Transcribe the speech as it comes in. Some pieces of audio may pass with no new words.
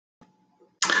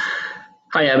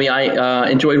Hi, Abby. I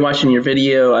enjoyed watching your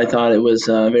video. I thought it was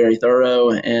very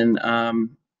thorough and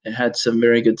it had some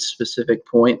very good specific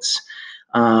points.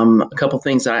 A couple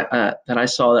things that I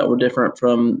saw that were different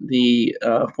from the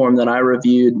form that I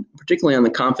reviewed, particularly on the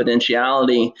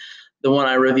confidentiality. The one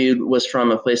I reviewed was from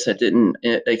a place that didn't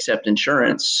accept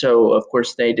insurance. So, of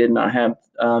course, they did not have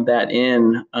that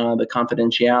in the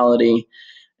confidentiality.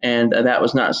 And that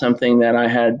was not something that I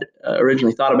had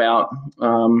originally thought about.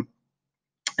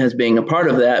 As being a part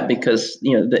of that because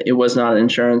it was not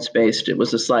insurance based. It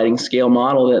was a sliding scale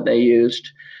model that they used.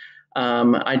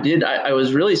 I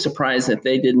was really surprised that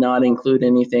they did not include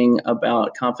anything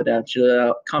about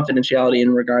confidentiality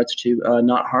in regards to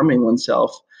not harming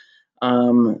oneself.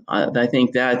 I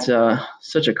think that's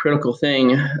such a critical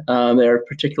thing there,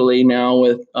 particularly now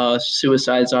with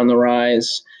suicides on the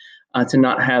rise. To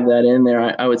not have that in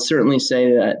there, I would certainly say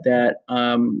that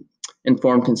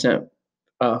informed consent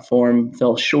form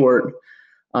fell short,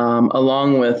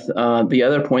 along with the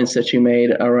other points that you made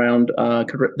around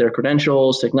their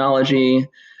credentials, technology.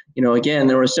 Again,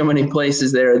 there were so many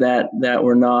places there that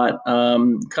were not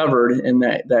covered in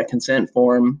that consent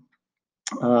form.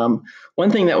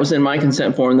 One thing that was in my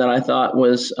consent form that I thought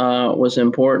was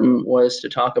important was to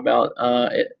talk about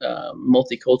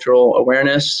multicultural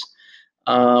awareness.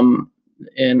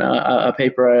 In a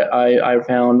paper I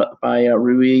found by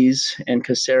Ruiz and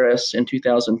Caceres in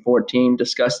 2014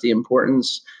 discussed the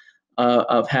importance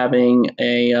of having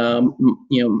a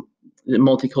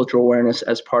multicultural awareness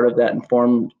as part of that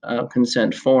informed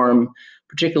consent form,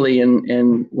 particularly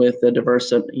in with the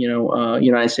diverse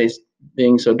United States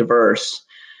being so diverse.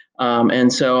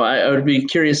 And so I would be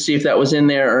curious to see if that was in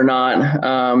there or not.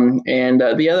 And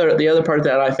the other part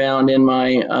that I found in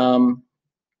my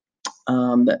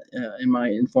in my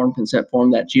informed consent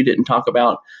form that you didn't talk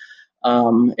about,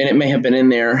 and it may have been in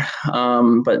there,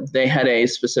 but they had a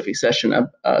specific section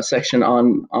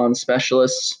on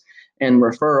specialists and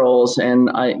referrals, and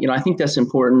I think that's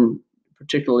important,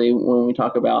 particularly when we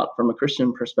talk about from a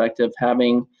Christian perspective,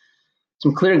 having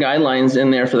some clear guidelines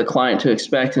in there for the client to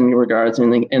expect in regards in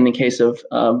the case of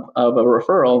a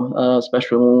referral,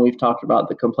 especially when we've talked about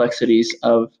the complexities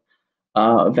of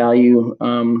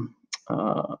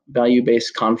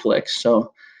value-based conflicts.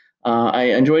 So I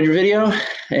enjoyed your video,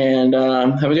 and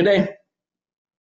have a good day.